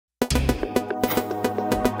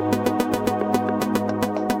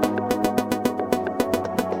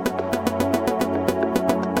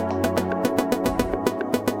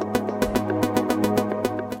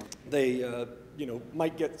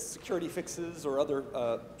might get security fixes or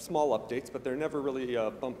other small updates, but they're never really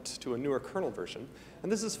bumped to a newer kernel version.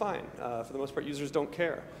 And this is fine. For the most part, users don't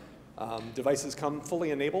care. Devices come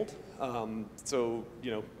fully enabled, so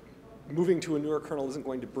moving to a newer kernel isn't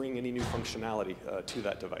going to bring any new functionality to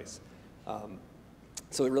that device.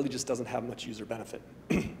 So it really just doesn't have much user benefit.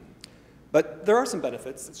 But there are some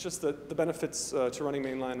benefits. It's just that the benefits to running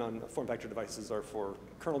mainline on form factor devices are for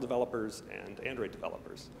kernel developers and Android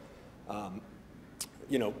developers.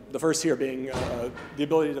 The first here being the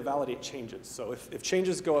ability to validate changes. So if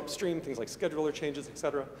changes go upstream, things like scheduler changes, et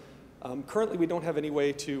cetera, currently we don't have any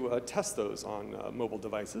way to test those on mobile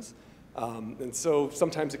devices. And so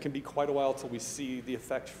sometimes it can be quite a while till we see the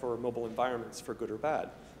effect for mobile environments, for good or bad.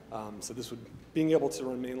 So being able to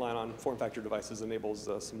run mainline on form factor devices enables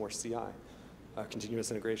some more CI,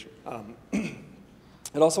 continuous integration.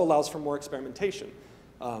 It also allows for more experimentation.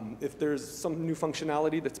 If there's some new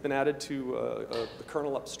functionality that's been added to the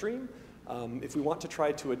kernel upstream, if we want to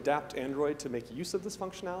try to adapt Android to make use of this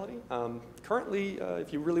functionality, currently,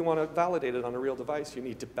 if you really want to validate it on a real device, you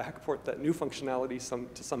need to backport that new functionality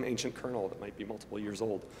to some ancient kernel that might be multiple years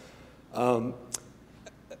old.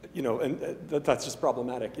 That's just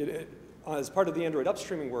problematic. As part of the Android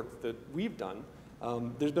upstreaming work that we've done,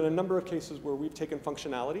 there's been a number of cases where we've taken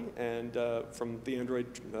functionality and from the Android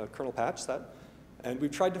kernel patch set, and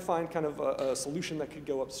we've tried to find kind of a solution that could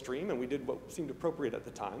go upstream, and we did what seemed appropriate at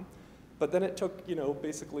the time. But then it took,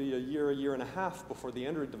 basically a year and a half before the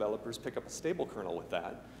Android developers pick up a stable kernel with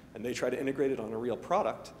that, and they try to integrate it on a real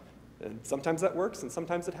product. And sometimes that works, and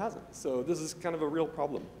sometimes it hasn't. So this is kind of a real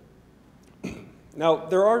problem. Now,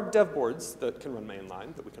 there are dev boards that can run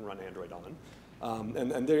mainline, that we can run Android on,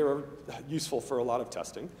 and they are useful for a lot of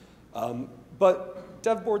testing. But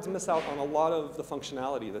dev boards miss out on a lot of the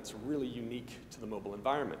functionality that's really unique to the mobile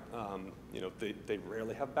environment. They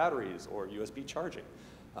rarely have batteries or USB charging.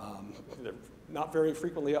 They're not very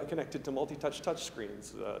frequently connected to multi-touch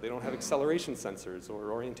touchscreens. They don't have acceleration sensors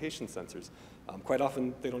or orientation sensors. Quite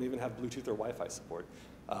often, they don't even have Bluetooth or Wi-Fi support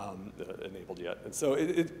enabled yet. And so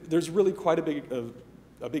there's really quite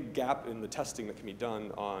a big gap in the testing that can be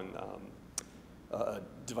done on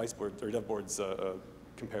device boards or dev boards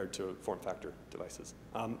compared to form factor devices.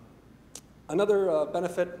 Another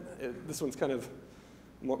benefit, this one's kind of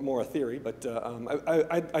more a theory, but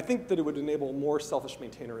I think that it would enable more selfish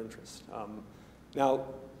maintainer interest. Now,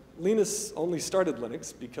 Linus only started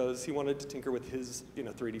Linux because he wanted to tinker with his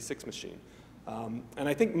 386 machine. And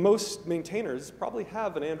I think most maintainers probably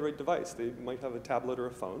have an Android device. They might have a tablet or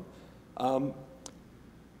a phone.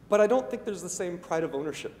 But I don't think there's the same pride of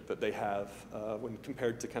ownership that they have when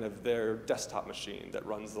compared to kind of their desktop machine that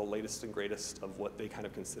runs the latest and greatest of what they kind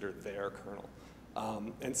of consider their kernel.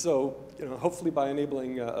 And so, hopefully by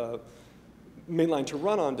enabling mainline to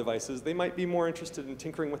run on devices, they might be more interested in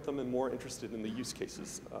tinkering with them and more interested in the use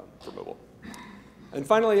cases for mobile. And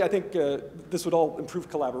finally, I think this would all improve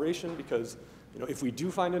collaboration because if we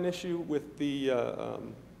do find an issue with the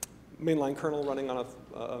mainline kernel running on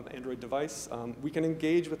an Android device, we can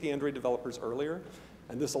engage with the Android developers earlier.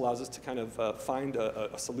 And this allows us to kind of find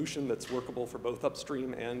a solution that's workable for both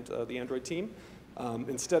upstream and the Android team.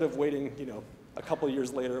 Instead of waiting a couple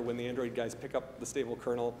years later when the Android guys pick up the stable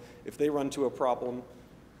kernel, if they run to a problem,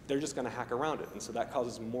 they're just going to hack around it. And so that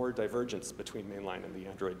causes more divergence between mainline and the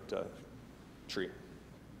Android tree.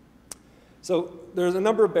 So there's a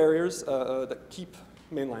number of barriers that keep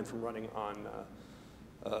mainline from running on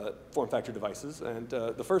form factor devices. And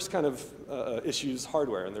the first kind of issue is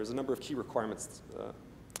hardware, and there's a number of key requirements.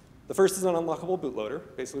 The first is an unlockable bootloader.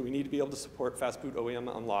 Basically, we need to be able to support fast boot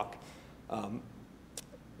OEM unlock.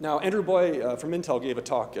 Now, Andrew Boy from Intel gave a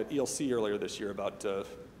talk at ELC earlier this year about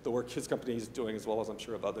the work his company is doing, as well as I'm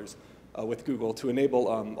sure of others, with Google to enable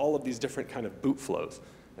all of these different kind of boot flows.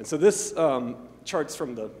 And so this chart's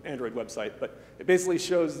from the Android website, but it basically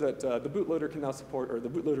shows that the bootloader can now support, or the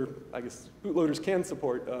bootloader, I guess, bootloaders can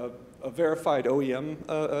support a verified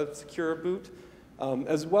OEM secure boot,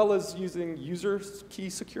 as well as using user key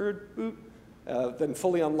secured boot, then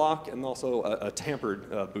fully unlock, and also a tampered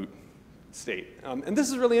boot state. And this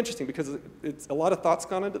is really interesting because it's a lot of thought's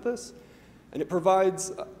gone into this, and it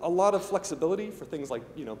provides a lot of flexibility for things like,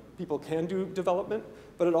 people can do development,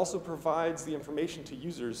 but it also provides the information to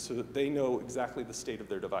users so that they know exactly the state of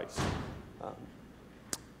their device.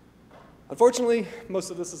 Unfortunately,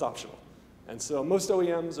 most of this is optional. And so most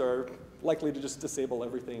OEMs are likely to just disable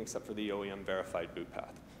everything except for the OEM verified boot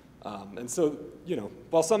path. And so,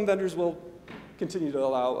 while some vendors will continue to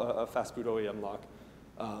allow a fast boot OEM lock,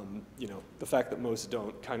 the fact that most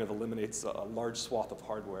don't kind of eliminates a large swath of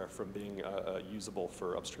hardware from being usable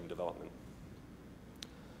for upstream development.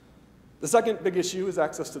 The second big issue is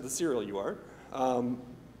access to the serial UART.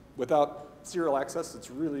 Without serial access, it's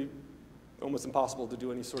really almost impossible to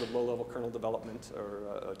do any sort of low-level kernel development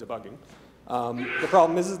or debugging. The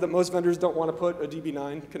problem is that most vendors don't want to put a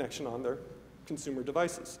DB9 connection on their consumer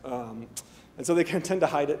devices. And so they can tend to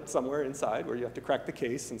hide it somewhere inside where you have to crack the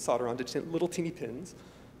case and solder onto little teeny pins.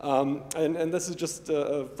 And this is just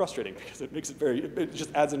frustrating because it makes it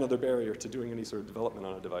just adds another barrier to doing any sort of development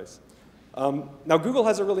on a device. Now Google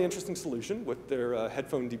has a really interesting solution with their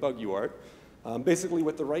headphone debug UART. Basically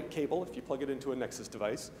with the right cable, if you plug it into a Nexus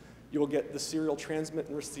device, you will get the serial transmit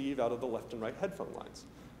and receive out of the left and right headphone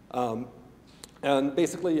lines. And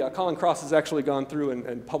basically, Colin Cross has actually gone through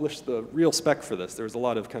and published the real spec for this. There's a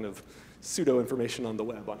lot of kind of pseudo information on the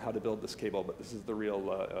web on how to build this cable, but this is the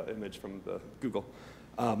real image from Google.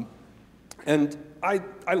 And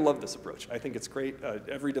I love this approach. I think it's great.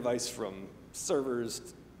 Every device from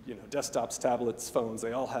servers, desktops, tablets, phones,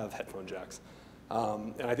 they all have headphone jacks.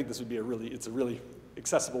 And I think this would be it's a really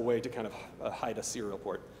accessible way to kind of hide a serial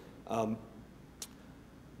port.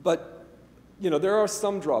 But there are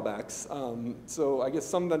some drawbacks. So I guess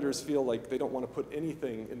some vendors feel like they don't want to put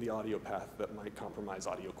anything in the audio path that might compromise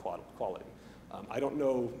audio quality. I don't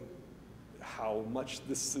know how much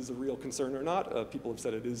this is a real concern or not. People have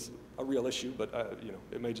said it is a real issue, but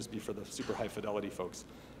it may just be for the super high fidelity folks.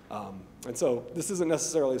 And so this isn't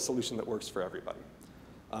necessarily a solution that works for everybody.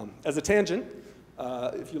 As a tangent,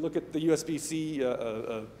 if you look at the USB-C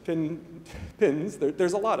pins,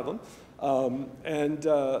 there's a lot of them. And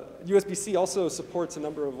USB-C also supports a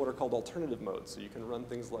number of what are called alternative modes. So you can run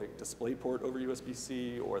things like DisplayPort over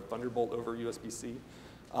USB-C or Thunderbolt over USB-C.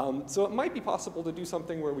 So it might be possible to do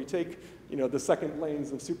something where we take the second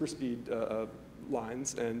lanes of superspeed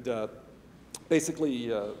lines and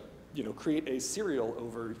basically create a serial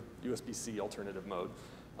over USB-C alternative mode.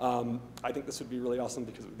 I think this would be really awesome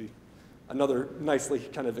because it would be another nicely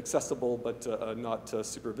kind of accessible but not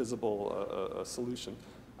super visible solution.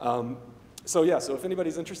 So if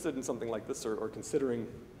anybody's interested in something like this or considering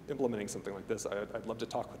implementing something like this, I'd love to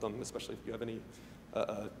talk with them, especially if you have any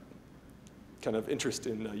kind of interest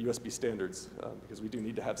in USB standards, because we do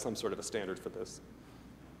need to have some sort of a standard for this.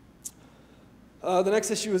 The next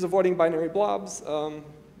issue is avoiding binary blobs.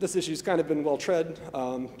 This issue's kind of been well tread.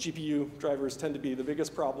 GPU drivers tend to be the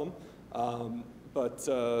biggest problem. But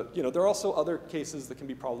there are also other cases that can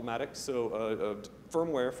be problematic. So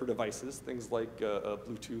firmware for devices, things like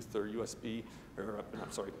Bluetooth or USB, or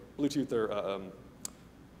Bluetooth or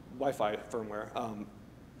Wi-Fi firmware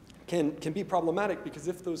can be problematic because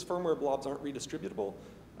if those firmware blobs aren't redistributable,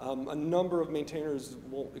 a number of maintainers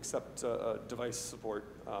won't accept device support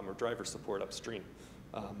or driver support upstream.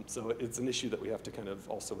 So it's an issue that we have to kind of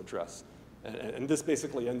also address. And this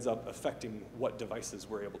basically ends up affecting what devices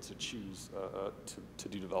we're able to choose to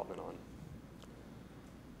do development on.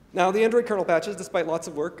 Now, the Android kernel patches, despite lots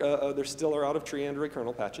of work, there still are out-of-tree Android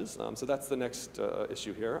kernel patches. So that's the next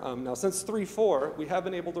issue here. Now, since 3.4, we have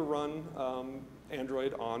been able to run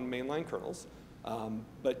Android on mainline kernels.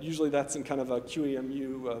 But usually that's in kind of a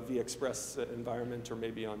QEMU vExpress environment, or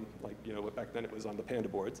maybe on, back then it was on the Panda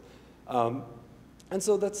boards. And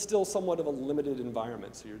so that's still somewhat of a limited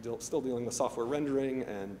environment. So you're still dealing with software rendering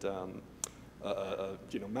and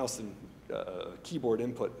mouse and keyboard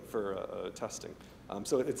input for testing.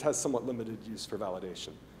 So it has somewhat limited use for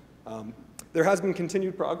validation. There has been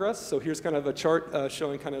continued progress. So here's kind of a chart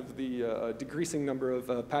showing kind of the decreasing number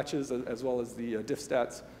of patches as well as the diff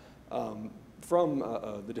stats from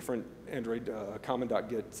the different Android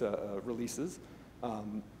common.git releases.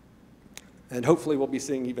 And hopefully we'll be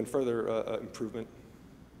seeing even further improvement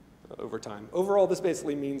over time. Overall, this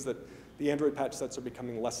basically means that the Android patch sets are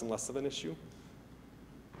becoming less and less of an issue.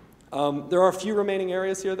 There are a few remaining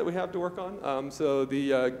areas here that we have to work on. So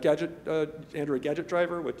the Android gadget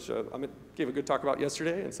driver, which Amit gave a good talk about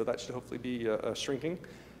yesterday, and so that should hopefully be shrinking.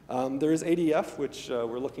 There is ADF, which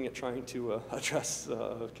we're looking at trying to address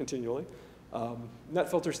continually.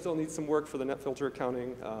 NetFilter still needs some work for the NetFilter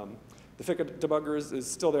accounting. The FICA debugger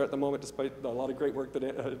is still there at the moment, despite a lot of great work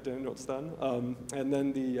that Daniel's done. And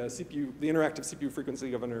then the the interactive CPU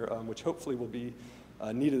frequency governor, which hopefully will be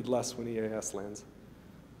needed less when EAS lands.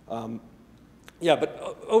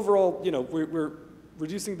 But overall, we're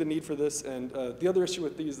reducing the need for this. And the other issue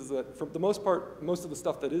with these is that, for the most part, most of the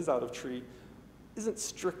stuff that is out of tree isn't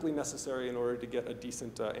strictly necessary in order to get a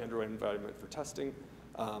decent Android environment for testing.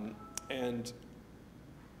 And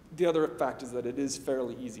the other fact is that it is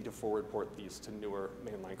fairly easy to forward port these to newer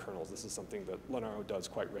mainline kernels. This is something that Linaro does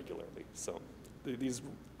quite regularly. So these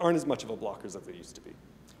aren't as much of a blocker as they used to be.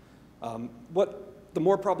 The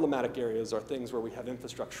more problematic areas are things where we have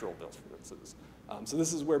infrastructural differences. So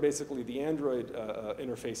this is where basically the Android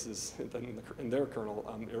interfaces in their kernel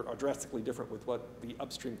are drastically different with what the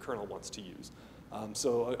upstream kernel wants to use.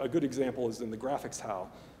 So a good example is in the graphics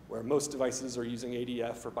HAL, where most devices are using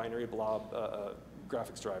ADF or binary blob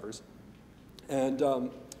graphics drivers. And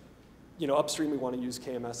upstream we want to use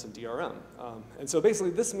KMS and DRM. And so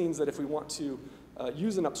basically this means that if we want to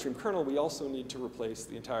use an upstream kernel, we also need to replace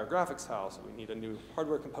the entire graphics HAL. So we need a new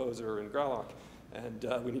hardware composer and Graloc, and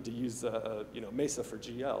we need to use Mesa for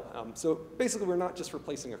GL. So basically we're not just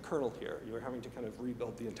replacing a kernel here. You're having to kind of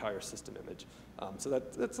rebuild the entire system image. So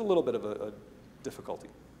that's a little bit of a difficulty.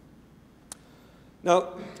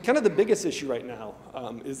 Now, kind of the biggest issue right now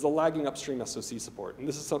is the lagging upstream SoC support. And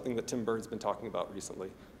this is something that Tim Bird's been talking about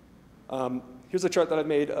recently. Here's a chart that I've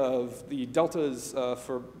made of the deltas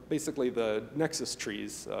for basically the Nexus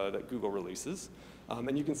trees that Google releases.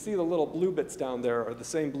 And you can see the little blue bits down there are the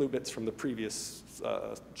same blue bits from the previous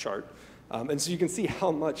chart. And so you can see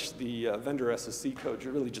how much the vendor SoC code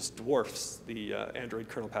really just dwarfs the Android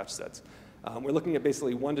kernel patch sets. We're looking at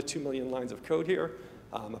basically 1 to 2 million lines of code here.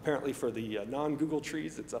 Apparently for the non-Google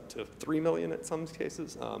trees, it's up to 3 million in some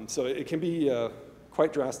cases. So it can be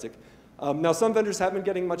quite drastic. Now, some vendors have been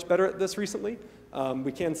getting much better at this recently.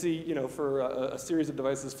 We can see, for a series of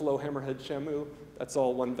devices, Flow, Hammerhead, Shamu, that's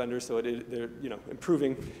all one vendor, so they're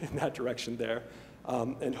improving in that direction there.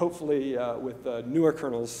 And hopefully, with newer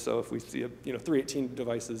kernels, so if we see 3.18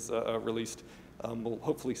 devices released, we'll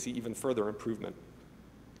hopefully see even further improvement.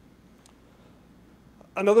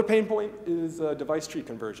 Another pain point is device tree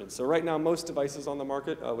conversion. So right now, most devices on the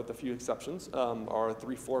market, with a few exceptions, are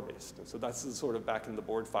 3.4 based. And so that's sort of back in the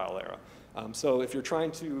board file era. So if you're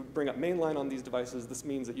trying to bring up mainline on these devices, this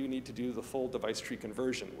means that you need to do the full device tree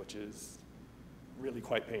conversion, which is really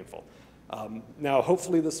quite painful. Now,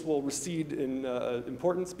 hopefully this will recede in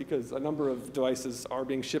importance because a number of devices are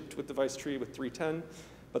being shipped with device tree with 3.10.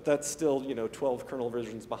 But that's still 12 kernel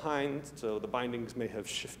versions behind, so the bindings may have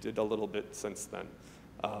shifted a little bit since then.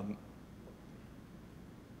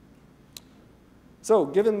 So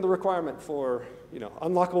given the requirement for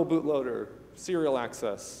unlockable bootloader, serial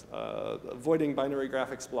access, avoiding binary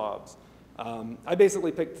graphics blobs, I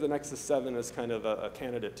basically picked the Nexus 7 as kind of a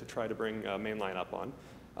candidate to try to bring mainline up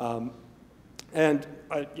on. And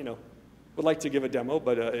I would like to give a demo,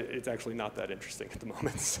 but it's actually not that interesting at the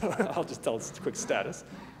moment, so I'll just tell its quick status.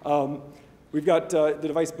 We've got the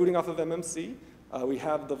device booting off of MMC. We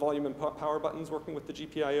have the volume and power buttons working with the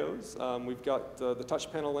GPIOs. We've got the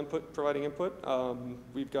touch panel input providing input.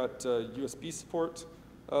 We've got USB support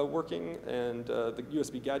working, and the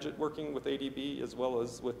USB gadget working with ADB as well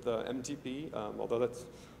as with MTP, although that's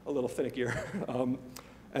a little finickier.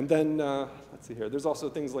 And then, let's see here, there's also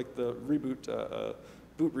things like the reboot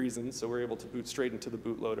boot reasons, so we're able to boot straight into the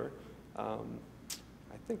bootloader.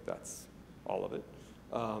 I think that's all of it.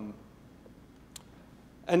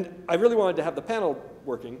 And I really wanted to have the panel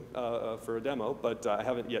working for a demo, but I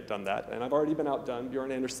haven't yet done that. And I've already been outdone.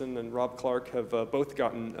 Bjorn Anderson and Rob Clark have both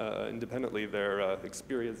gotten independently their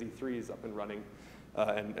Xperia Z3s up and running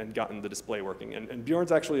and gotten the display working. And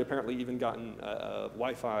Bjorn's actually apparently even gotten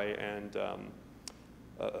Wi-Fi and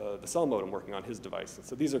the cell modem working on his device.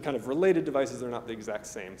 So these are kind of related devices. They're not the exact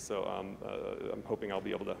same. So I'm hoping I'll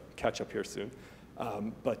be able to catch up here soon.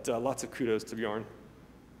 But lots of kudos to Bjorn.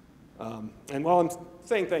 And while I'm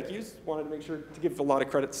saying thank yous, wanted to make sure to give a lot of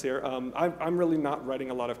credits here. I'm really not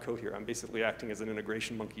writing a lot of code here. I'm basically acting as an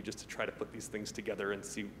integration monkey just to try to put these things together and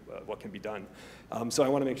see what can be done. So I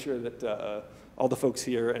want to make sure that all the folks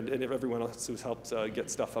here and everyone else who's helped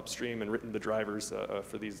get stuff upstream and written the drivers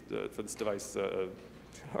for this device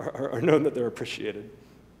are known that they're appreciated.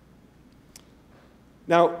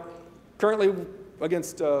 Now, currently,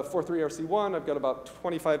 against 4.3RC1, I've got about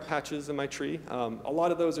 25 patches in my tree. A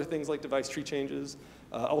lot of those are things like device tree changes.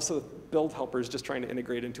 Also, build helpers, just trying to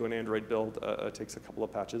integrate into an Android build takes a couple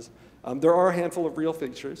of patches. There are a handful of real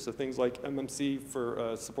features, so things like MMC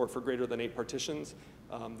for support for greater than 8 partitions,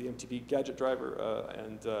 the MTP gadget driver,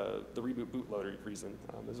 and the reboot bootloader reason,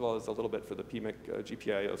 as well as a little bit for the PMIC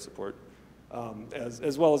GPIO support,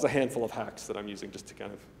 as well as a handful of hacks that I'm using just to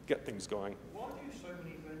kind of get things going. Why do so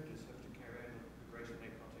many vendors have to carry out greater than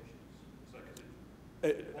 8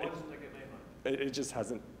 partitions? Why doesn't they get mainline? It just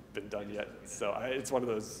hasn't been done yet, so it's one of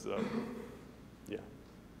those, yeah.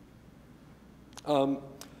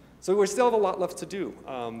 So we still have a lot left to do.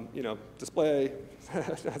 Display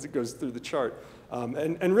as it goes through the chart.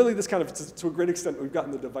 And really this kind of, to a great extent, we've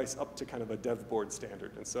gotten the device up to kind of a dev board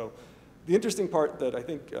standard. And so the interesting part that I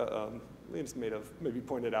think Linus may have maybe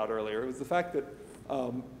pointed out earlier was the fact that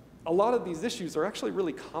a lot of these issues are actually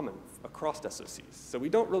really common across SoCs. So we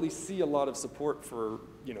don't really see a lot of support for,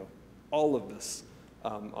 all of this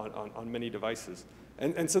on many devices.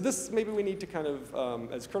 And so this, maybe we need to kind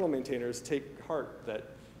of, as kernel maintainers, take heart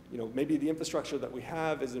that maybe the infrastructure that we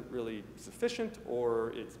have isn't really sufficient,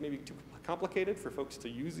 or it's maybe too complicated for folks to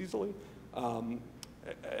use easily.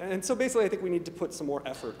 And so basically, I think we need to put some more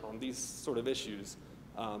effort on these sort of issues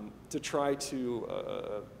to try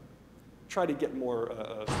to get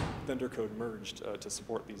more vendor code merged to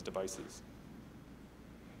support these devices.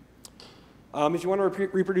 If you want to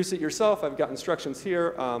reproduce it yourself, I've got instructions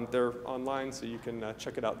here. They're online, so you can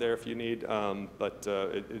check it out there if you need. But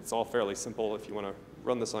it's all fairly simple if you want to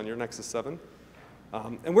run this on your Nexus 7.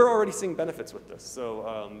 And we're already seeing benefits with this.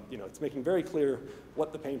 So it's making very clear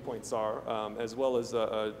what the pain points are, as well as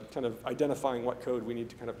kind of identifying what code we need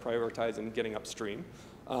to kind of prioritize and getting upstream.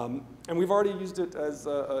 And we've already used it as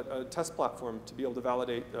a test platform to be able to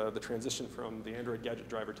validate the transition from the Android gadget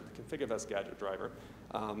driver to the config.ls gadget driver.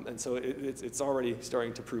 And so it's already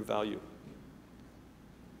starting to prove value.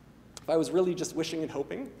 If I was really just wishing and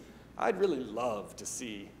hoping, I'd really love to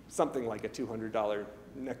see something like a $200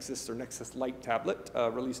 Nexus or Nexus Lite tablet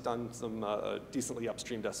released on some decently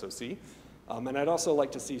upstreamed SoC. And I'd also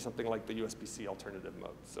like to see something like the USB-C alternative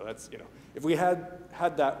mode. So that's, if we had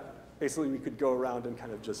that, basically we could go around and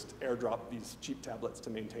kind of just airdrop these cheap tablets to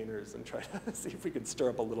maintainers and try to see if we could stir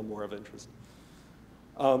up a little more of interest.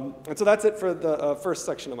 And so that's it for the first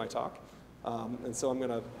section of my talk. And so I'm going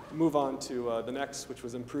to move on to the next, which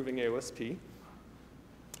was improving AOSP.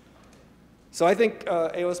 So I think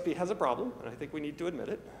AOSP has a problem, and I think we need to admit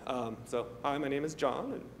it. So hi, my name is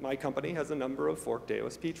John, and my company has a number of forked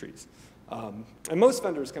AOSP trees. And most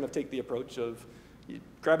vendors kind of take the approach of you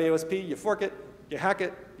grab AOSP, you fork it, you hack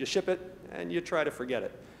it, you ship it, and you try to forget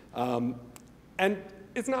it. And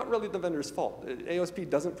it's not really the vendor's fault. AOSP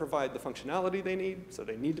doesn't provide the functionality they need, so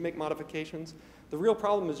they need to make modifications. The real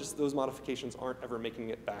problem is just those modifications aren't ever making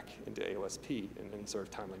it back into AOSP in any sort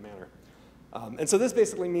of timely manner. And so this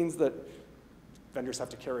basically means that vendors have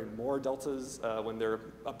to carry more deltas when they're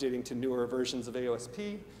updating to newer versions of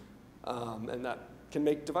AOSP, and that can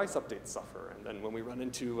make device updates suffer. And then when we run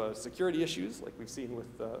into security issues, like we've seen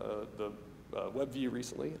with the WebView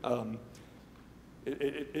recently,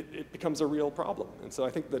 it becomes a real problem. And so I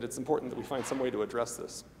think that it's important that we find some way to address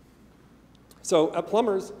this. So at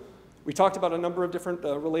Plumbers, we talked about a number of different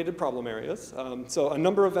related problem areas. So a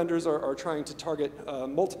number of vendors are trying to target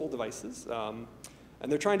multiple devices.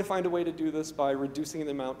 And they're trying to find a way to do this by reducing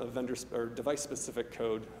the amount of vendor or device-specific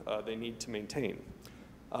code they need to maintain.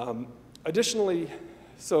 Additionally,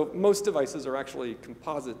 so most devices are actually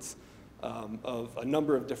composites of a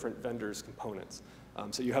number of different vendors' components.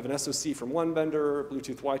 So you have an SoC from one vendor,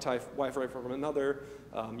 Bluetooth Wi-Fi from another,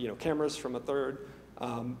 cameras from a third.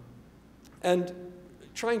 And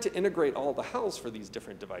trying to integrate all the HALs for these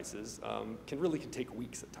different devices can take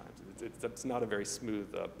weeks at times. It's not a very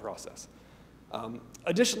smooth process.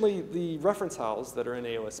 Additionally, the reference HALs that are in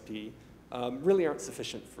AOSP really aren't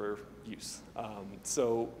sufficient for use.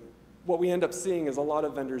 So what we end up seeing is a lot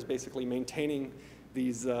of vendors basically maintaining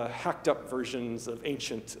these hacked up versions of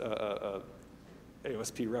ancient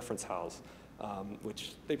AOSP reference HALs,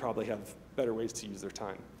 which they probably have better ways to use their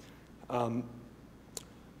time.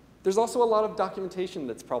 There's also a lot of documentation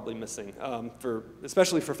that's probably missing,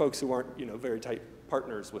 especially for folks who aren't very tight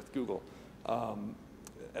partners with Google.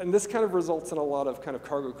 And this kind of results in a lot of kind of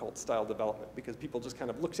cargo cult style development, because people just kind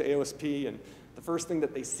of look to AOSP, and the first thing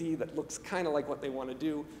that they see that looks kind of like what they want to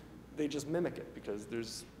do, they just mimic it, because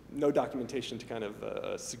there's no documentation to kind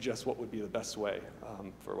of suggest what would be the best way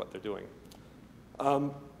for what they're doing.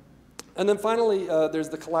 And then finally, there's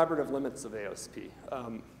the collaborative limits of AOSP.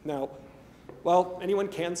 Now, while anyone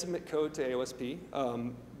can submit code to AOSP,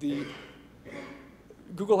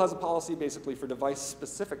 Google has a policy basically for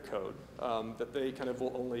device-specific code that they kind of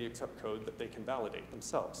will only accept code that they can validate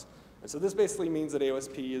themselves. And so this basically means that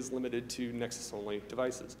AOSP is limited to Nexus-only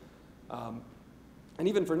devices. And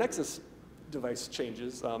even for Nexus device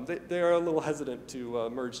changes, they are a little hesitant to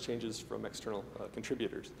merge changes from external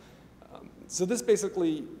contributors. So this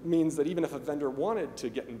basically means that even if a vendor wanted to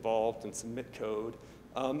get involved and submit code,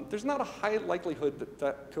 there's not a high likelihood that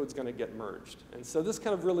that code's going to get merged. And so this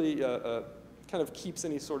kind of really kind of keeps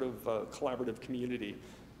any sort of collaborative community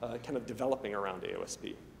kind of developing around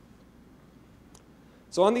AOSP.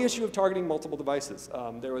 So on the issue of targeting multiple devices,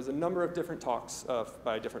 there was a number of different talks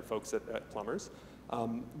by different folks at Plumbers.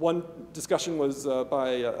 One discussion was by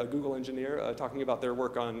a Google engineer talking about their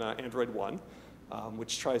work on Android One,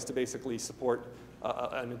 which tries to basically support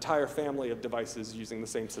an entire family of devices using the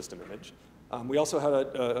same system image. We also had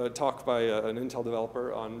a talk by an Intel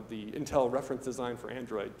developer on the Intel reference design for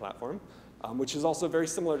Android platform. which is also very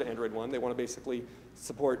similar to Android One. They want to basically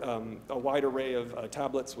support a wide array of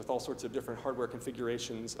tablets with all sorts of different hardware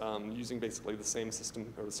configurations using basically the same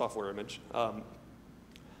system or the software image.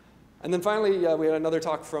 And then finally, we had another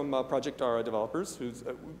talk from Project Ara developers who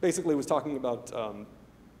basically was talking about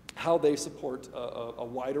how they support a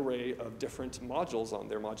wide array of different modules on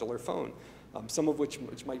their modular phone, some of which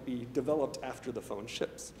might be developed after the phone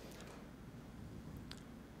ships.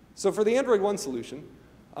 So for the Android One solution,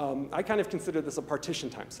 I kind of consider this a partition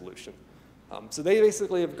time solution. So they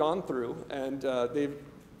basically have gone through and they've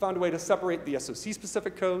found a way to separate the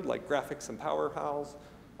SoC-specific code, like graphics and power HALs,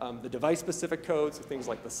 the device-specific codes, so things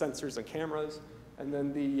like the sensors and cameras, and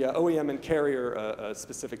then the OEM and carrier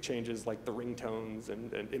specific changes like the ringtones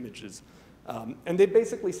and images. And they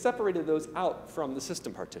basically separated those out from the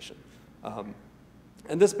system partition.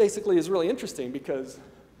 And this basically is really interesting because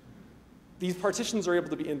these partitions are able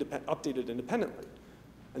to be updated independently.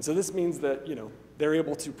 And so this means that they're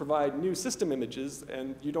able to provide new system images,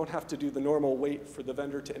 and you don't have to do the normal wait for the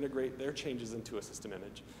vendor to integrate their changes into a system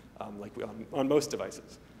image, like on most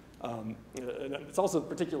devices. And it's also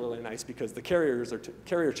particularly nice because the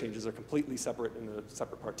carrier changes are completely separate in a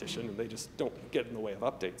separate partition, and they just don't get in the way of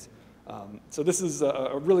updates. So this is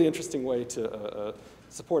a really interesting way to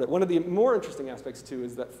support it. One of the more interesting aspects, too,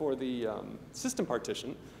 is that for the system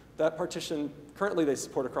partition, that partition, currently they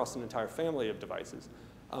support across an entire family of devices.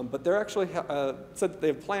 But they're actually said that they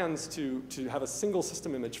have plans to have a single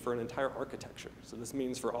system image for an entire architecture. So this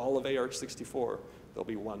means for all of AArch64, there'll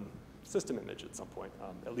be one system image at some point,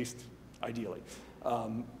 at least ideally.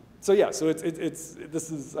 So yeah, so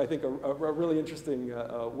this is, I think, a really interesting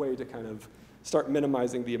way to kind of start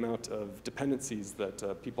minimizing the amount of dependencies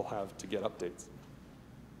that people have to get updates.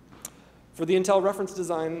 For the Intel reference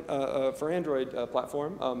design for Android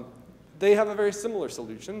platform, they have a very similar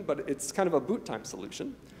solution, but it's kind of a boot time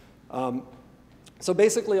solution. So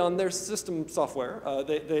basically on their system software,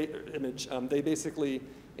 they basically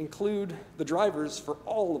include the drivers for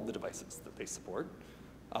all of the devices that they support.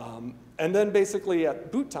 And then basically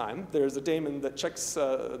at boot time, there's a daemon that checks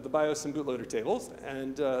the BIOS and bootloader tables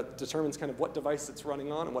and determines kind of what device it's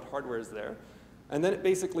running on and what hardware is there. And then it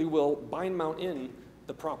basically will bind mount in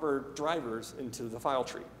the proper drivers into the file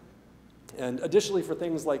tree. And additionally, for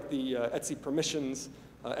things like the etc permissions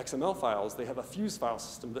XML files, they have a fuse file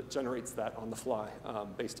system that generates that on the fly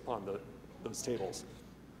based upon those tables.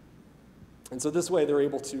 And so this way, they're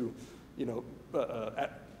able to,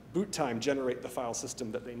 at boot time, generate the file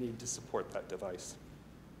system that they need to support that device.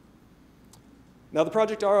 Now, the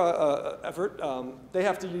Project Ara effort, they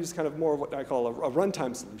have to use kind of more of what I call a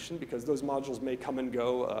runtime solution because those modules may come and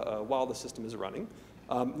go while the system is running.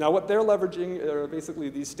 Now, what they're leveraging are basically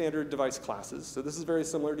these standard device classes. So this is very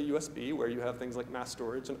similar to USB, where you have things like mass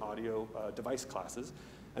storage and audio device classes.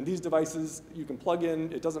 And these devices, you can plug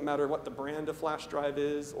in. It doesn't matter what the brand of flash drive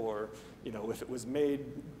is or if it was made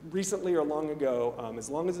recently or long ago. As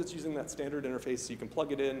long as it's using that standard interface, you can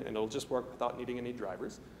plug it in, and it'll just work without needing any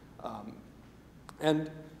drivers.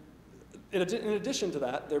 And in addition to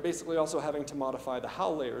that, they're basically also having to modify the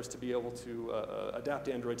HAL layers to be able to adapt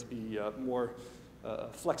Android to be more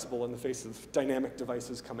flexible in the face of dynamic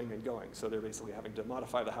devices coming and going. So they're basically having to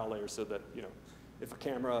modify the HAL layers so that, if a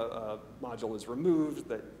camera module is removed,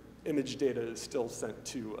 that image data is still sent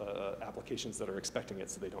to applications that are expecting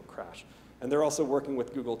it so they don't crash. And they're also working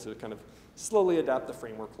with Google to kind of slowly adapt the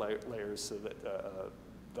framework layers so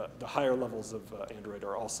that the higher levels of Android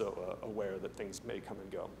are also aware that things may come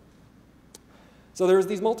and go. So there's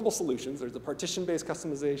these multiple solutions. There's the partition-based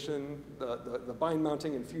customization, the bind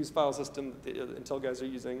mounting and fuse file system that the Intel guys are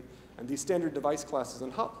using, and these standard device classes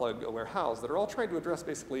and hot plug aware HALs that are all trying to address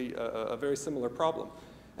basically a very similar problem.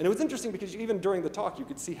 And it was interesting because even during the talk, you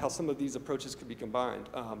could see how some of these approaches could be combined.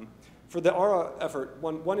 For the Ara effort,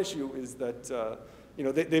 one issue is that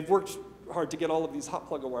they've worked hard to get all of these hot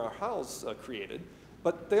plug aware HALs created,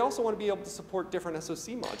 but they also want to be able to support different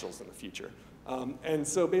SoC modules in the future. And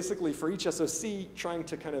so basically for each SoC, trying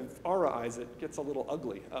to kind of Ara-ize it gets a little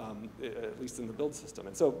ugly, at least in the build system.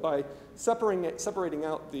 And so by separating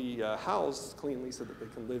out the HALs cleanly so that they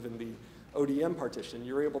can live in the ODM partition,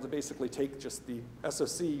 you're able to basically take just the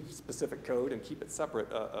SoC-specific code and keep it separate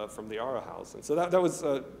from the Ara HALs. And so that was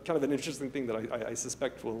kind of an interesting thing that I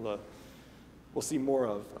suspect we'll see more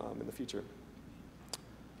of in the future.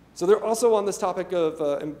 So they're also on this topic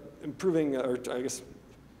of improving, or I guess,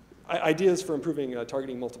 ideas for improving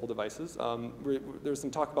targeting multiple devices. There's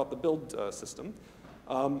some talk about the build system.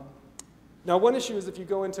 Now, one issue is if you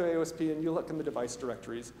go into AOSP and you look in the device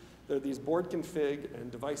directories, there are these board config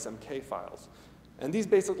and device MK files. And these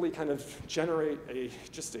basically kind of generate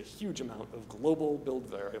just a huge amount of global build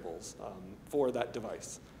variables for that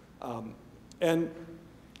device. And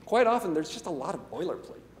quite often, there's just a lot of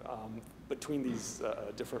boilerplate between these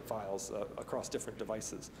different files across different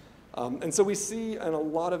devices. And so we see in a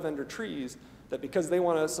lot of vendor trees that because they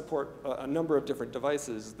want to support a number of different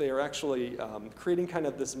devices, they are actually creating kind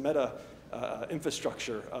of this meta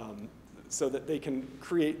infrastructure so that they can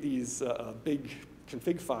create these big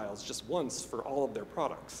config files just once for all of their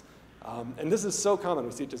products. And this is so common,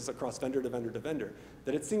 we see it just across vendor to vendor to vendor,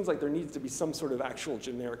 that it seems like there needs to be some sort of actual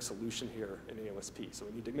generic solution here in AOSP. So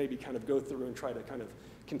we need to maybe kind of go through and try to kind of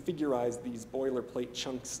configurize these boilerplate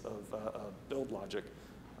chunks of build logic.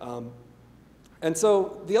 And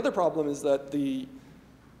so the other problem is that the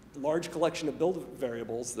large collection of build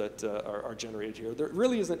variables that are generated here, there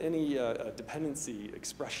really isn't any dependency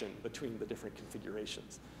expression between the different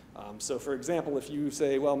configurations. So for example, if you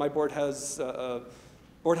say, well, my board has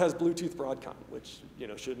Bluetooth Broadcom, which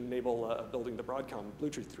should enable building the Broadcom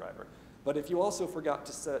Bluetooth driver. But if you also forgot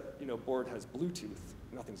to set, board has Bluetooth,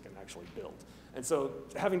 nothing's going to actually build. And so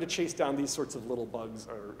having to chase down these sorts of little bugs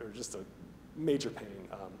are just a major pain.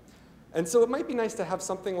 And so it might be nice to have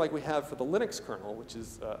something like we have for the Linux kernel, which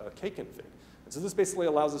is a kconfig. And so this basically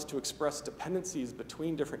allows us to express dependencies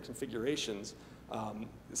between different configurations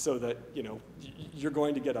so that you're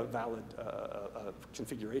going to get a valid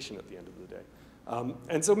configuration at the end of the day.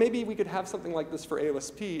 And so maybe we could have something like this for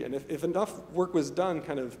AOSP, and if enough work was done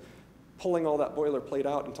kind of pulling all that boilerplate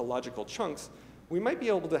out into logical chunks, we might be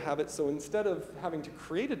able to have it so instead of having to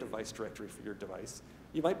create a device directory for your device,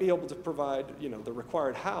 you might be able to provide the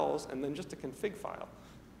required hows and then just a config file.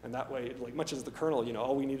 And that way, like much as the kernel,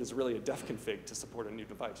 all we need is really a def config to support a new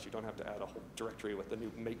device. You don't have to add a whole directory with a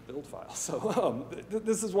new make build file. So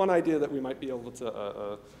this is one idea that we might be able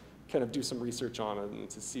to kind of do some research on and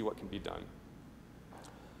to see what can be done.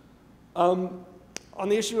 On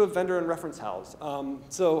the issue of vendor and reference hows,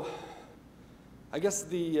 so I guess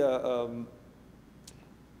the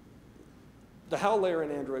HAL layer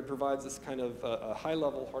in Android provides this kind of a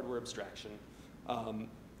high-level hardware abstraction.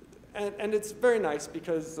 And it's very nice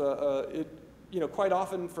because it, quite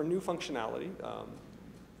often for new functionality,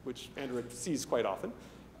 which Android sees quite often,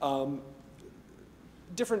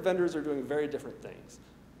 different vendors are doing very different things.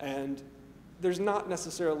 And there's not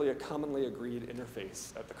necessarily a commonly agreed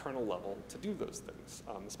interface at the kernel level to do those things,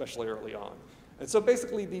 especially early on. And so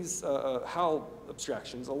basically these HAL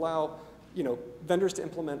abstractions allow vendors to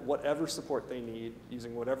implement whatever support they need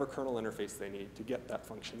using whatever kernel interface they need to get that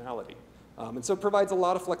functionality. And so it provides a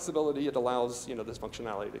lot of flexibility. It allows this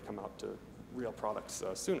functionality to come out to real products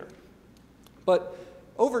sooner. But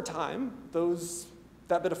over time,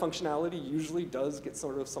 that bit of functionality usually does get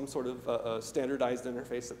some sort of standardized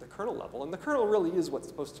interface at the kernel level. And the kernel really is what's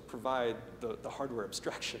supposed to provide the hardware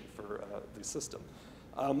abstraction for the system.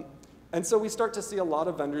 And so we start to see a lot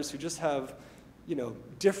of vendors who just have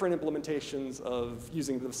different implementations of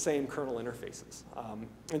using the same kernel interfaces.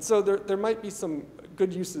 And so there might be some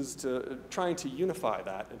good uses to trying to unify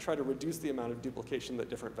that and try to reduce the amount of duplication that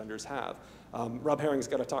different vendors have. Rob Herring's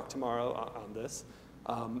got a talk tomorrow on this.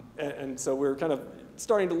 And so we're kind of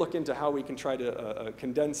starting to look into how we can try to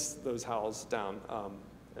condense those HALs down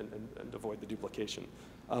and avoid the duplication.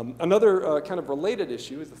 Another kind of related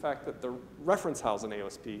issue is the fact that the reference HALs in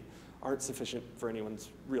AOSP aren't sufficient for anyone's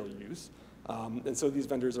real use. And so these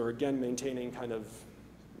vendors are, again, maintaining kind of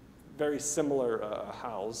very similar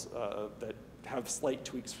HALs that have slight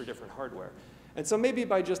tweaks for different hardware. And so maybe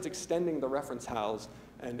by just extending the reference HALs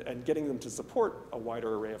and getting them to support a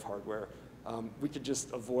wider array of hardware, we could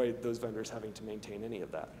just avoid those vendors having to maintain any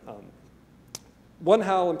of that. One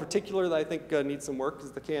HAL in particular that I think needs some work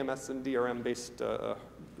is the KMS and DRM-based or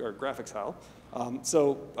graphics HAL.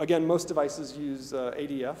 So again, most devices use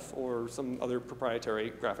ADF or some other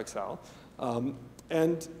proprietary graphics HAL.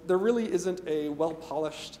 And there really isn't a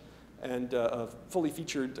well-polished and fully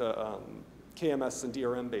featured KMS and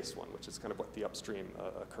DRM-based one, which is kind of what the upstream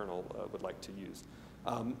kernel would like to use.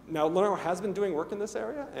 Now, Linaro has been doing work in this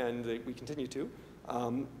area, and we continue to.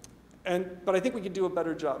 But I think we could do a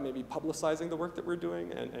better job maybe publicizing the work that we're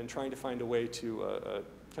doing and trying to find a way to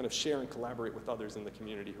kind of share and collaborate with others in the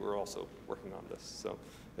community who are also working on this. So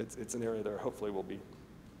it's an area that hopefully we'll be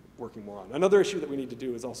working more on. Another issue that we need to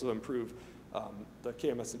do is also improve the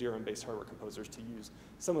KMS and DRM-based hardware composers to use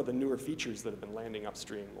some of the newer features that have been landing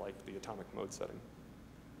upstream, like the atomic mode setting.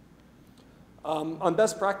 On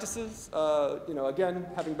best practices, again,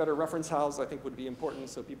 having better reference HALs I think would be important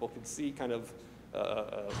so people could see kind of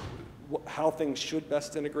how things should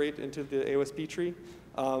best integrate into the AOSP tree.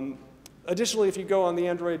 Additionally, if you go on the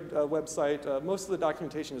Android website, most of the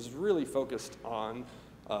documentation is really focused on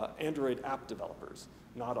Android app developers,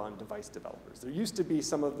 not on device developers. There used to be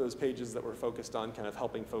some of those pages that were focused on kind of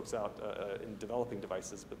helping folks out in developing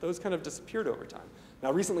devices, but those kind of disappeared over time.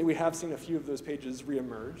 Now, recently we have seen a few of those pages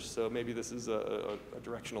reemerge, so maybe this is a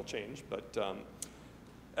directional change. But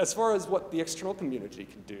as far as what the external community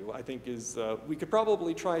can do, I think is we could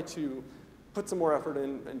probably try to put some more effort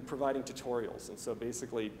in providing tutorials. And so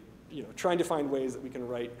basically, trying to find ways that we can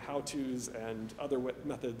write how-tos and other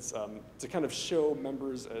methods to kind of show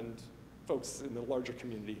members and folks in the larger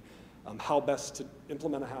community how best to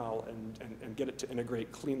implement a HAL and get it to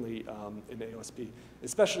integrate cleanly in AOSP,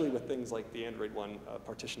 especially with things like the Android One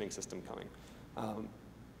partitioning system coming.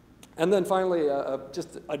 And then finally,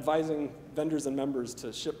 just advising vendors and members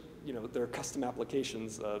to ship their custom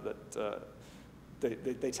applications that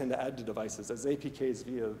they tend to add to devices as APKs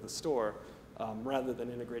via the store, rather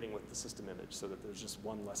than integrating with the system image, so that there's just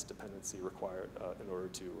one less dependency required in order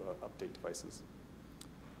to update devices.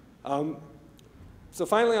 So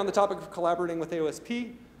finally, on the topic of collaborating with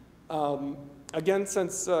AOSP, again,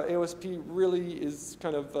 since AOSP really is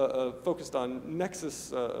kind of focused on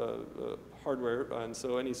Nexus hardware, and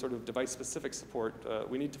so any sort of device-specific support,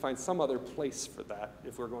 we need to find some other place for that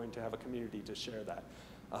if we're going to have a community to share that.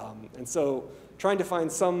 And so trying to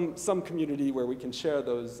find some community where we can share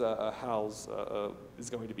those HALs is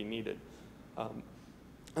going to be needed.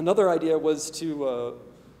 Another idea was to,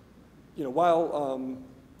 while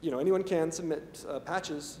anyone can submit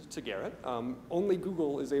patches to Garrett, only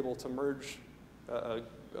Google is able to merge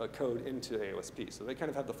code into AOSP. So they kind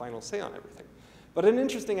of have the final say on everything. But an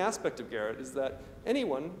interesting aspect of Garrett is that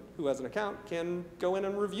anyone who has an account can go in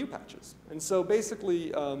and review patches. And so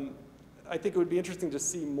basically, I think it would be interesting to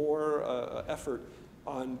see more effort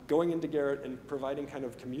on going into Garrett and providing kind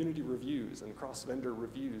of community reviews and cross-vendor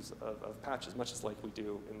reviews of patches, much as like we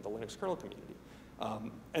do in the Linux kernel community.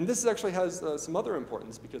 And this actually has some other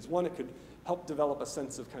importance because, one, it could help develop a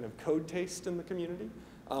sense of kind of code taste in the community,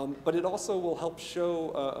 but it also will help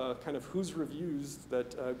show kind of whose reviews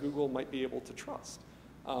that Google might be able to trust.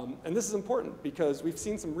 And this is important because we've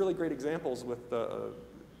seen some really great examples with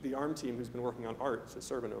the ARM team who's been working on art, so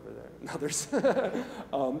Serban over there and others,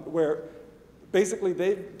 where basically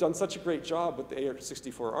they've done such a great job with the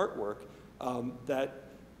AR64 artwork that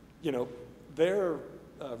their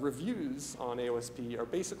reviews on AOSP are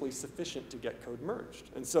basically sufficient to get code merged.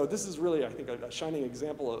 And so this is really, I think, a shining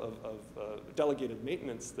example of delegated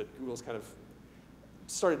maintenance that Google's kind of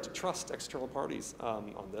started to trust external parties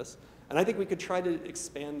on this. And I think we could try to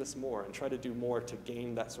expand this more and try to do more to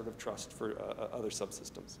gain that sort of trust for other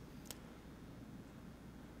subsystems.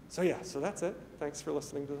 So yeah, so that's it. Thanks for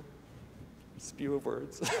listening to the spew of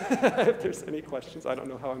words. If there's any questions, I don't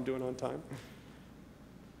know how I'm doing on time.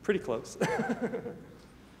 Pretty close.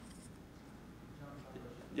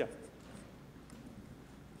 Yeah.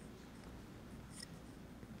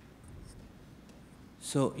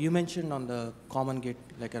 So you mentioned on the common Git,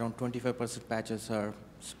 like around 25% patches are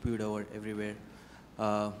spewed over everywhere.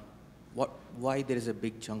 Why there is a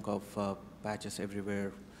big chunk of patches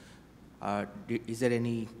everywhere? Is there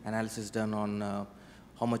any analysis done on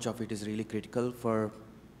how much of it is really critical for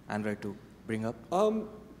Android to bring up?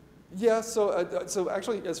 Yeah, so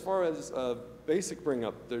actually, as far as basic bring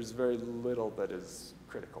up, there's very little that is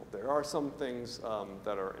critical. There are some things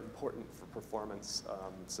that are important for performance.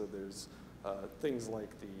 So there's things like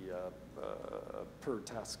the per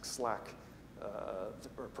task slack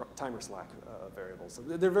or timer slack variables. So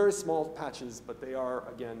they're very small patches, but they are,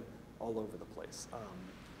 again, all over the place.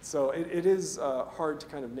 So it is hard to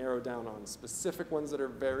kind of narrow down on specific ones that are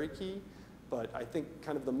very key, but I think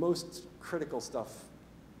kind of the most critical stuff,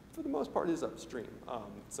 for the most part, is upstream.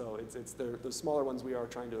 So it's the smaller ones we are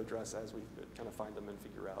trying to address as we kind of find them and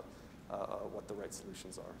figure out what the right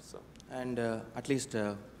solutions are. So. And at least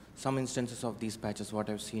some instances of these patches, what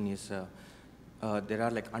I've seen is there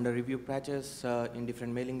are like under review patches in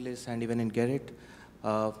different mailing lists and even in Garrett.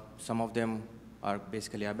 Some of them are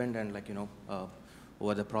basically abandoned, like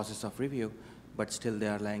over the process of review, but still they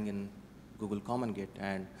are lying in Google Common Git,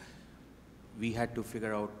 and we had to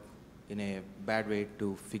figure out in a bad way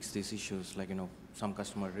to fix these issues, like some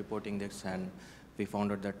customer reporting this, and we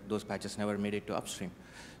found out that those patches never made it to upstream.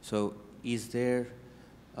 So is there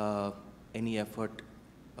any effort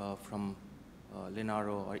from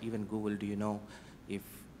Linaro or even Google, do you know if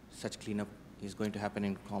such cleanup is going to happen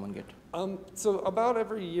in Common Git? So about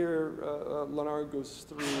every year, Linaro goes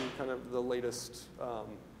through kind of the latest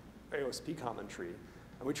AOSP common tree.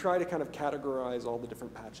 And we try to kind of categorize all the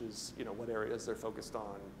different patches, what areas they're focused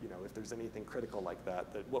on, if there's anything critical like that,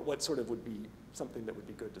 what sort of would be something that would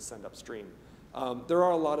be good to send upstream. There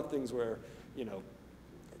are a lot of things where,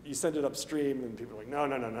 you send it upstream and people are like, no,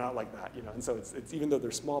 not like that, And so it's even though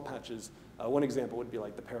they're small patches, one example would be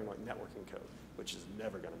like the paranoid networking code, which is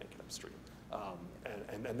never going to make it upstream.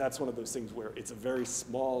 And that's one of those things where it's a very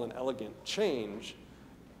small and elegant change.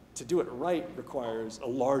 To do it right requires a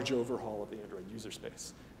large overhaul of the Android user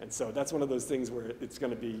space. And so that's one of those things where it's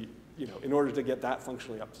going to be, in order to get that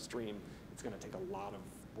functionally upstream, it's going to take a lot of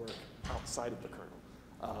work outside of the kernel.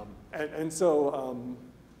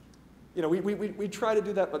 We try to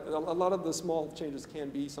do that, but a lot of the small changes can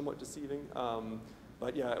be somewhat deceiving.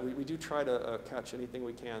 But yeah, we do try to catch anything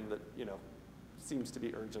we can that, seems to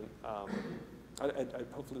be urgent.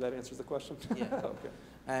 Hopefully that answers the question. Yeah. Okay.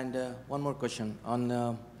 And one more question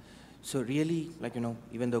on, so really,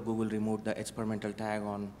 even though Google removed the experimental tag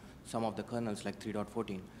on some of the kernels like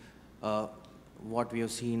 3.14, what we have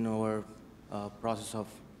seen over process of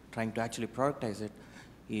trying to actually productize it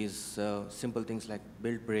is simple things like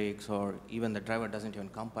build breaks, or even the driver doesn't even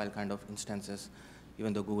compile kind of instances,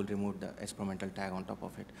 even though Google removed the experimental tag on top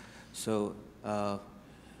of it. So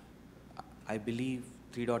I believe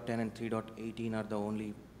 3.10 and 3.18 are the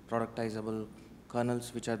only productizable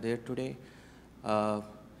kernels which are there today.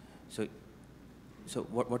 So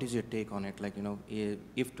what is your take on it?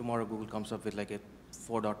 If tomorrow Google comes up with like a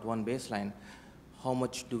 4.1 baseline, how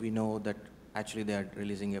much do we know that actually they are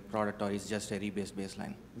releasing a product, or is just a rebased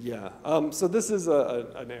baseline? Yeah, so this is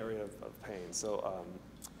an area of pain. So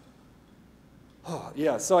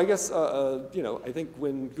yeah, so I guess, I think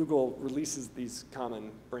when Google releases these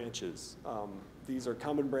common branches, these are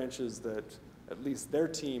common branches that at least their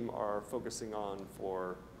team are focusing on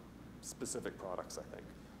for specific products, I think.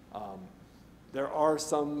 There are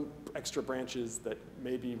some extra branches that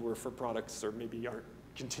maybe were for products or maybe aren't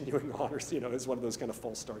continuing on, or is one of those kind of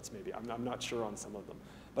false starts maybe. I'm not sure on some of them.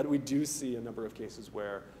 But we do see a number of cases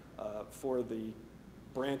where for the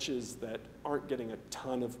branches that aren't getting a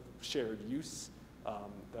ton of shared use,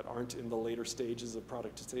 that aren't in the later stages of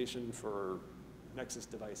productization for Nexus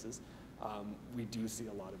devices, we do see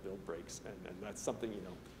a lot of build breaks. And that's something,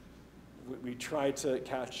 we try to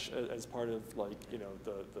catch as part of like,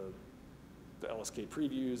 the LSK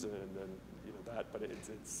previews and then, that, but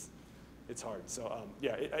it's hard. So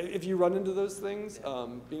yeah, if you run into those things,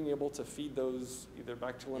 being able to feed those either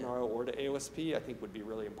back to Linaro or to AOSP, I think would be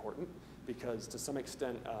really important, because to some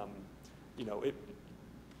extent,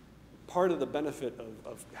 part of the benefit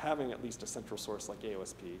of having at least a central source like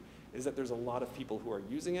AOSP is that there's a lot of people who are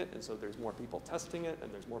using it, and so there's more people testing it, and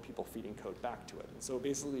there's more people feeding code back to it. And so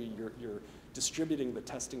basically, you're distributing the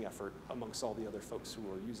testing effort amongst all the other folks who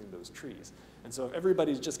are using those trees. And so if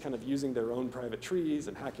everybody's just kind of using their own private trees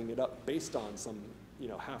and hacking it up based on some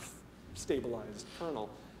half-stabilized kernel,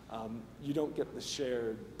 you don't get the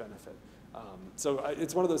shared benefit. So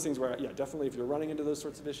it's one of those things where, yeah, definitely if you're running into those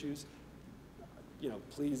sorts of issues,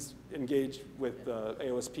 please engage with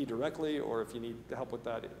AOSP directly, or if you need help with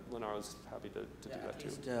that, Linaro's happy to do that too.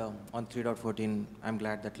 Just, on 3.14, I'm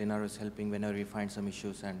glad that Linaro is helping whenever we find some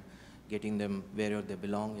issues and getting them wherever they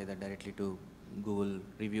belong, either directly to Google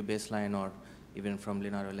review baseline or even from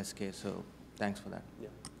Linaro LSK. So thanks for that. Yeah.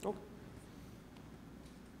 Okay.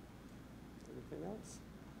 Anything else?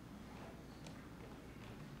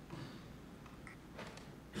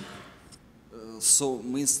 So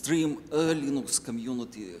mainstream Linux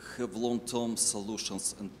community have long-term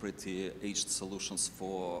solutions and pretty aged solutions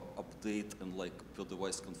for update and like per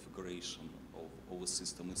device configuration of the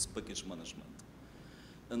system. It's package management.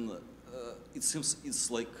 And it seems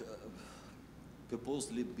it's like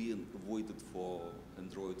purposely being avoided for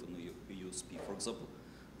Android and AOSP. For example,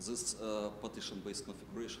 this partition-based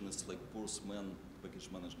configuration is like postman package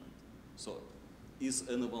management. So is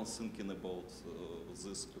anyone thinking about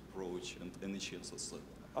this approach and any chances that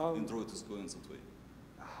Android is going that way?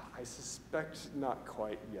 I suspect not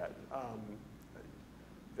quite yet.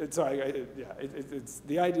 It's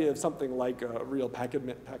the idea of something like a real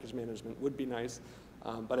package management would be nice,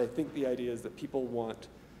 but I think the idea is that people want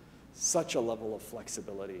such a level of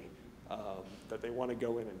flexibility that they want to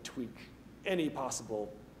go in and tweak any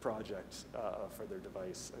possible project for their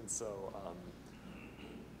device, and so.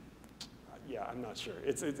 Yeah, I'm not sure.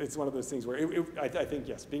 It's one of those things where I think,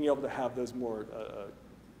 yes, being able to have those more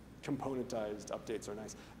componentized updates are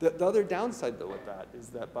nice. The other downside, though, with that is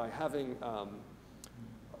that by having, a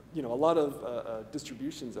lot of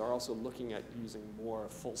distributions are also looking at using more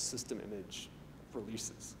full system image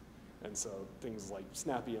releases. And so things like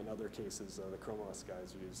Snappy and other cases the Chrome OS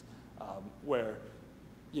guys use, where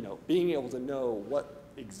being able to know what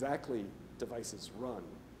exactly devices run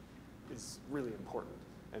is really important.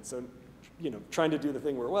 And so, trying to do the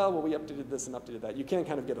thing where, well, we updated this and updated that. You can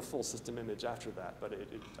kind of get a full system image after that, but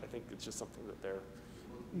I think it's just something that they're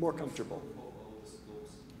more comfortable.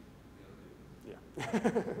 Yeah.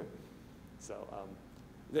 So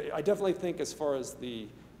I definitely think as far as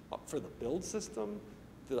for the build system,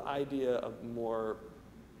 the idea of more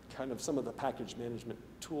kind of some of the package management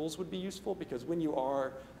tools would be useful, because when you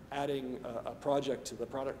are adding a project to the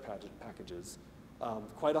product packages,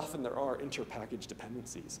 quite often there are inter-package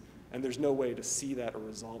dependencies, and there's no way to see that or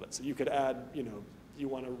resolve it. So you could add, you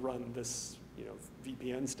want to run this,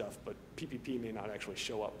 VPN stuff, but PPP may not actually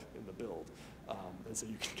show up in the build, and so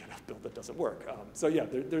you can get a build that doesn't work. So yeah,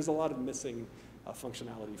 there's a lot of missing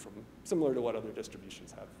functionality similar to what other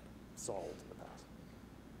distributions have solved in the past.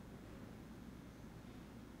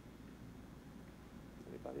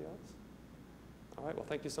 Anybody else? All right, well,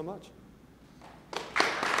 thank you so much.